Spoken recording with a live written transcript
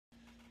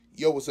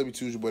Yo, what's up,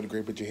 YouTube? Your boy, the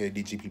Great Picture here,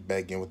 DGP,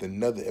 back again with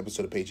another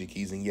episode of Patriot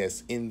Keys. And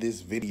yes, in this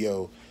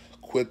video,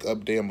 quick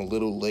update. I'm a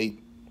little late.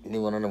 Been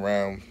running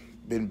around,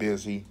 been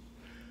busy.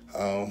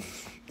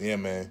 Yeah,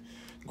 man.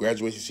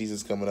 Graduation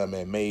season's coming up,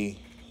 man.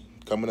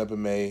 Coming up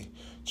in May.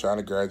 Trying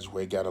to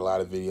graduate. Got a lot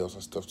of videos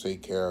and stuff to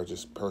take care of,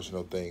 just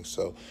personal things.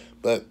 So,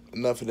 but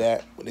enough of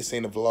that. This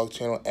ain't a vlog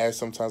channel, as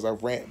sometimes I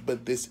rant,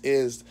 but this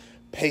is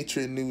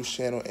Patriot News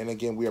channel. And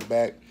again, we are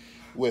back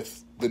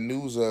with the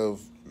news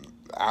of,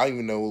 I don't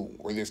even know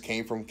where this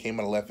came from. Came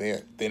out of left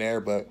thin air,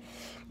 but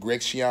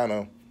Greg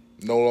Schiano,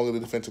 no longer the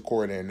defensive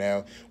coordinator.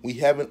 Now, we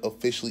haven't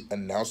officially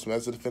announced him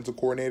as the defensive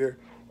coordinator,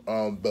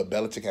 but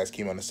Belichick has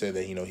came out and said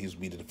that, he's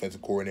be the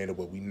defensive coordinator,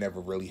 but we never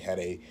really had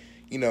a,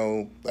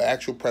 the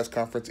actual press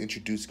conference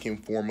introduced him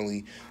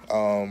formally.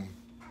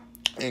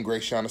 And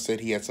Greg Schiano said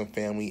he had some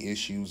family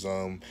issues,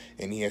 and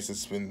he has to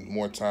spend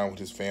more time with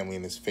his family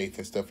and his faith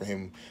and stuff for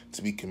him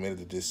to be committed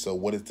to this. So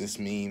what does this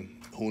mean?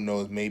 Who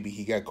knows? Maybe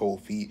he got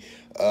cold feet.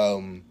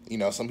 Some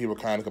people are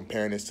kind of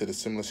comparing this to the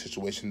similar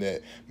situation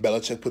that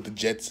Belichick put the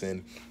Jets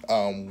in,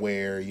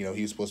 where, he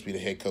was supposed to be the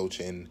head coach,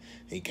 and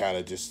he kind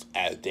of just,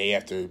 a day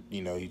after,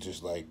 he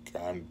just like,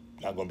 I'm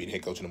not going to be the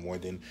head coach anymore.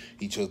 Then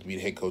he chose to be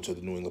the head coach of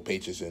the New England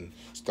Patriots and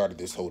started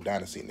this whole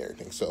dynasty and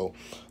everything. So,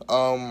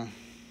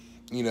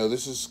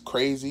 this is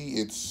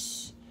crazy.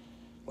 It's,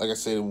 like I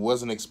said, it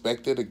wasn't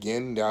expected,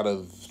 again, out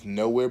of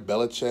nowhere.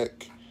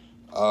 Belichick,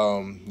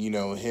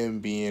 him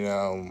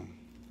being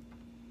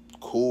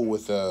cool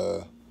with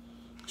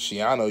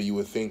Schiano, you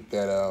would think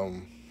that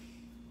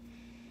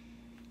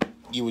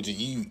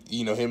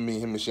him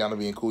and Schiano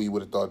being cool, you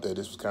would have thought that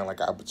this was kind of like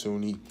an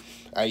opportunity.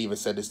 I even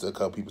said this to a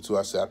couple people too.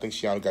 I said, I think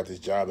Schiano got this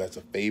job as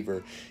a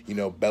favor.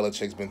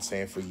 Belichick's been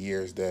saying for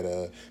years that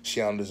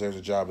Schiano deserves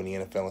a job in the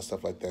NFL and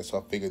stuff like that. So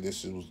I figured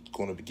this was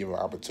going to be given an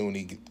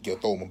opportunity,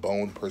 throw him a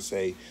bone per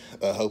se,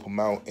 help him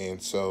out.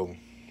 And so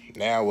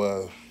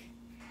now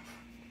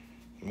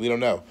we don't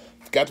know.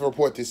 Forgot to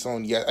report this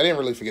on. Yeah, I didn't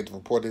really forget to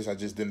report this. I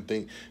just didn't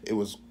think it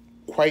was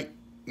quite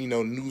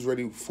news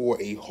ready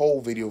for a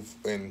whole video,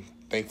 and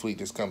thankfully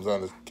this comes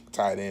on to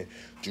tie it in.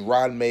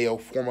 Jerod Mayo,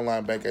 former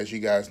linebacker, as you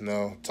guys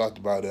know, talked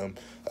about him,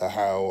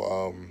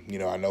 how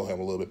I know him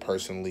a little bit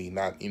personally,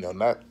 not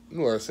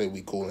I say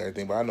we cool and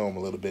everything, but I know him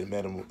a little bit,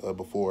 met him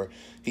before.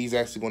 He's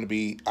actually going to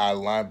be our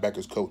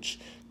linebackers coach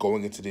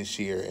going into this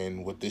year,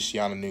 and with this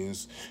Schiano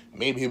news,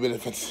 maybe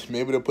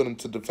they'll put him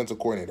to defensive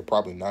coordinator,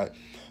 probably not.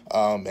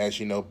 As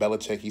you know,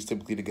 Belichick, he's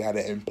typically the guy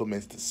that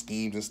implements the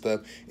schemes and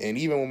stuff, and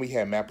even when we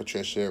had Matt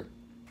Patricia,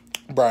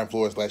 Brian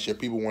Flores last year,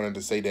 people wanted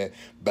to say that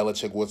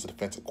Belichick was the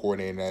defensive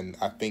coordinator, and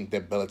I think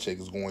that Belichick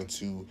is going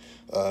to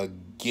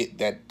get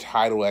that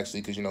title,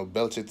 actually, because,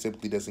 Belichick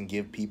typically doesn't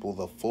give people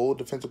the full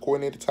defensive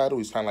coordinator title.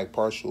 He's kind of like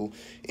partial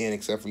in,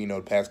 except for,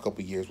 the past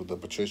couple of years with the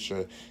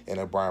Patricia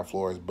and Brian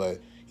Flores.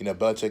 But,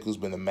 Belichick, who's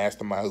been the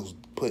mastermind, who's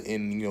put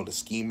in, the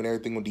scheme and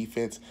everything on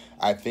defense,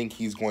 I think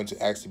he's going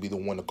to actually be the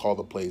one to call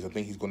the plays. I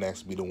think he's going to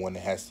actually be the one that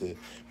has to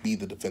be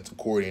the defensive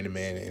coordinator,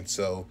 man. And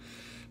so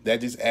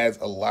that just adds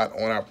a lot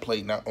on our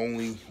plate, not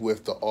only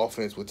with the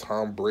offense with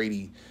Tom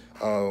Brady,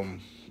 no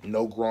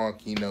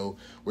Gronk,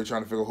 we're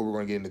trying to figure out who we're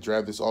going to get in the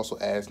draft. This also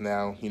adds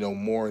now,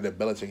 more that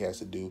Belichick has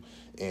to do,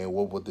 and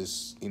what would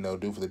this,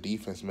 do for the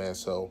defense, man.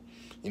 So,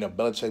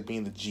 Belichick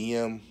being the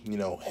GM,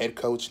 head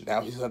coach,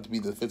 now he's going to have to be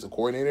the defensive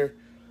coordinator.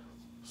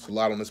 It's a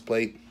lot on his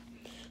plate.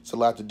 It's a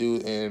lot to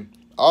do, and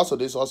also,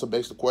 this also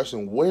begs the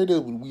question, where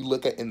did we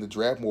look at in the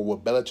draft more? Will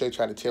Belichick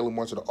try to tailor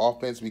more to the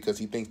offense because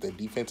he thinks that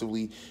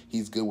defensively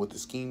he's good with the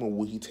scheme, or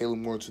will he tailor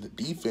more to the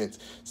defense,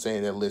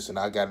 saying that, listen,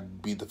 I got to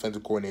be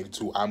defensive coordinator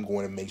too. I'm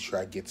going to make sure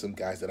I get some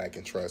guys that I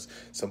can trust,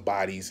 some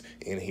bodies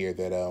in here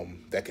that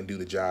that can do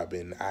the job,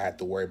 and I have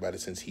to worry about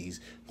it since he's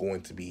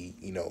going to be,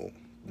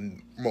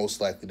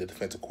 most likely the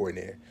defensive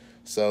coordinator.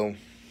 So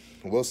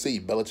we'll see.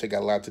 Belichick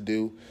got a lot to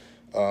do.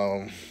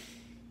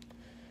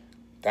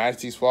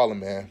 Dynasty's falling,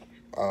 man.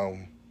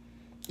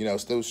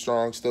 Still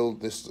strong, still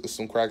there's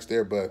some cracks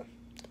there, but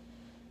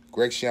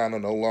Greg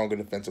Schiano, no longer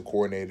defensive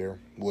coordinator,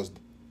 was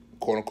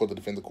quote-unquote the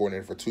defensive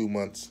coordinator for 2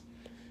 months.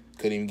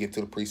 Couldn't even get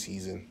to the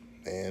preseason,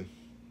 and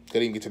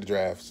couldn't even get to the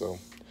draft. So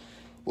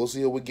we'll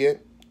see what we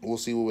get. We'll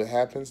see what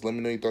happens. Let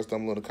me know your thoughts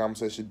down below in the comment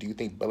section. Do you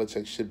think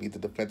Belichick should be the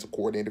defensive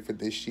coordinator for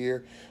this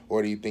year?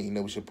 Or do you think,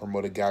 we should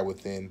promote a guy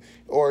within?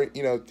 Or,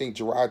 think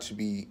Jerod should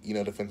be,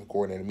 defensive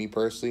coordinator? Me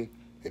personally,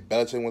 if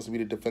Belichick wants to be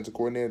the defensive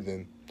coordinator,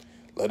 then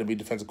let him be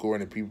defensive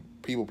coordinator.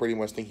 People pretty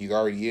much think he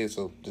already is,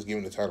 so just give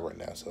him the title right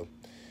now. So,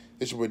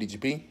 this is your boy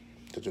DGP.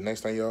 Till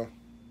next time, y'all.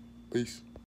 Peace.